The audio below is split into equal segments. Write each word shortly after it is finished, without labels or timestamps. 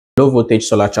Low voltage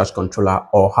solar charge controller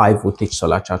or high voltage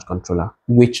solar charge controller,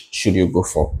 which should you go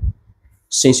for?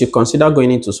 Since you consider going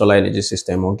into solar energy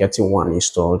system or getting one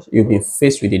installed, you'll be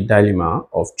faced with the dilemma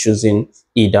of choosing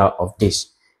either of these.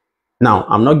 Now,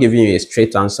 I'm not giving you a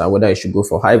straight answer whether you should go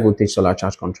for high voltage solar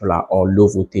charge controller or low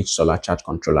voltage solar charge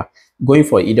controller. Going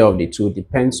for either of the two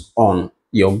depends on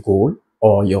your goal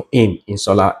or your aim in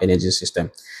solar energy system.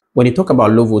 When you talk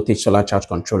about low voltage solar charge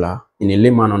controller, in a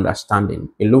layman understanding,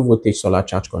 a low voltage solar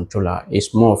charge controller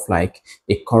is more of like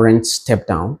a current step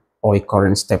down or a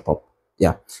current step up.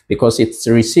 Yeah, because it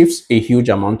receives a huge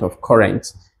amount of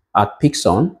current at peaks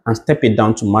on and step it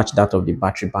down to match that of the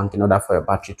battery bank in order for your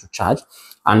battery to charge,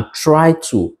 and try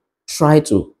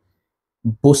to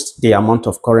boost the amount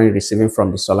of current receiving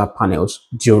from the solar panels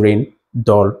during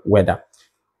dull weather.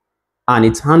 And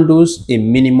it handles a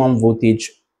minimum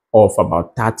voltage of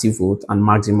about 30 volts and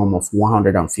maximum of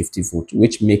 150 volts,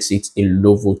 which makes it a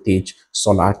low voltage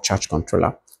solar charge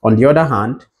controller. On the other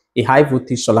hand, a high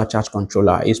voltage solar charge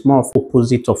controller is more of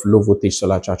opposite of low voltage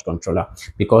solar charge controller,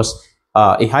 because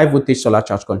a high voltage solar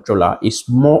charge controller is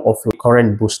more of a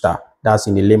current booster. That's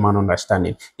in the layman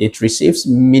understanding. It receives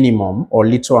minimum or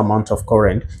little amount of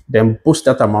current, then boost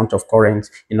that amount of current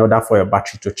in order for your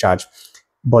battery to charge.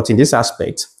 But in this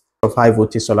aspect of high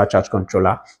voltage solar charge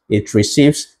controller, it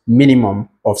receives minimum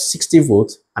of 60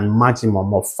 volts and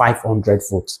maximum of 500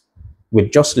 volts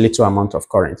with just little amount of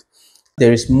current.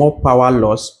 There is more power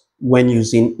loss when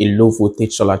using a low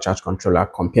voltage solar charge controller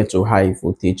compared to high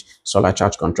voltage solar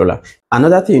charge controller.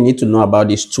 Another thing you need to know about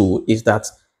this tool is that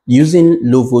using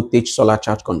low voltage solar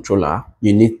charge controller,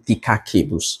 you need thicker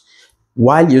cables.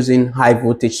 While using high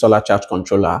voltage solar charge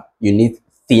controller, you need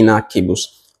thinner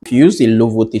cables. If you use a low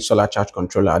voltage solar charge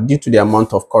controller, due to the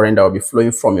amount of current that will be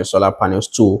flowing from your solar panels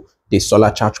to the solar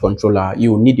charge controller,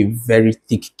 you will need a very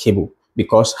thick cable,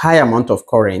 because high amount of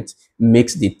current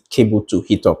makes the cable to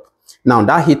heat up. Now,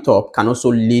 that heat up can also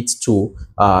lead to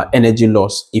energy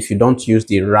loss if you don't use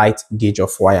the right gauge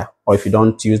of wire or if you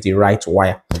don't use the right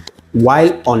wire.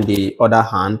 While on the other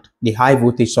hand, the high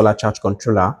voltage solar charge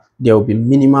controller, there will be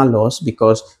minimal loss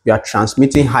because you are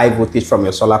transmitting high voltage from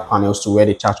your solar panels to where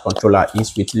the charge controller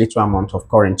is with little amount of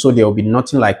current. So there will be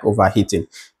nothing like overheating.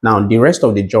 Now, the rest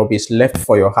of the job is left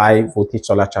for your high voltage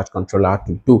solar charge controller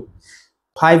to do.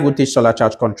 High voltage solar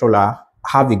charge controller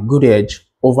have a good edge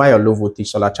over your low voltage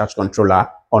solar charge controller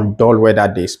on dull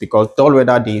weather days, because dull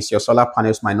weather days your solar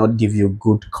panels might not give you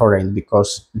good current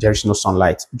because there is no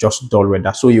sunlight, just dull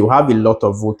weather. So you have a lot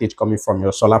of voltage coming from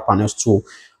your solar panels to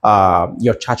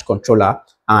your charge controller,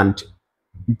 and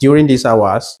during these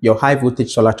hours your high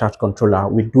voltage solar charge controller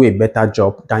will do a better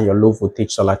job than your low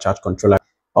voltage solar charge controller.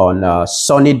 On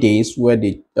sunny days where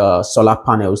the solar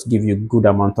panels give you good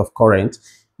amount of current,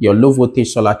 your low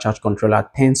voltage solar charge controller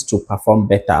tends to perform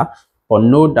better. But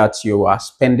know that you are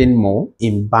spending more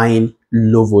in buying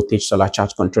low voltage solar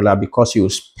charge controller because you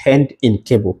spend in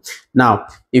cable. Now,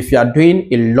 if you are doing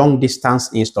a long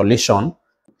distance installation,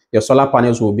 your solar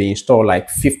panels will be installed like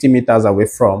 50 meters away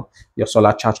from your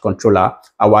solar charge controller.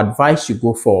 I would advise you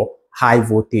go for high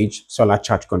voltage solar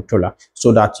charge controller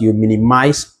so that you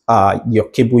minimize your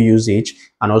cable usage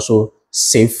and also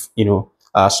save,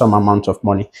 some amount of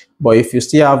money. But if you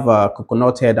still have a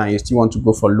coconut head and you still want to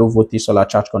go for low voltage solar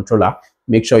charge controller,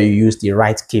 make sure you use the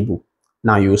right cable.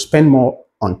 Now you will spend more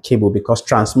on cable because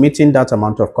transmitting that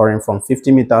amount of current from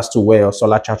 50 meters to where your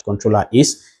solar charge controller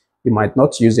is, you might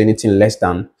not use anything less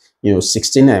than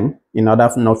 16 ohm in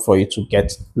order not for you to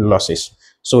get losses.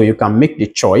 So you can make the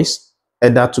choice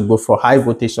either to go for high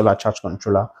voltage solar charge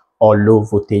controller or low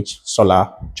voltage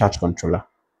solar charge controller.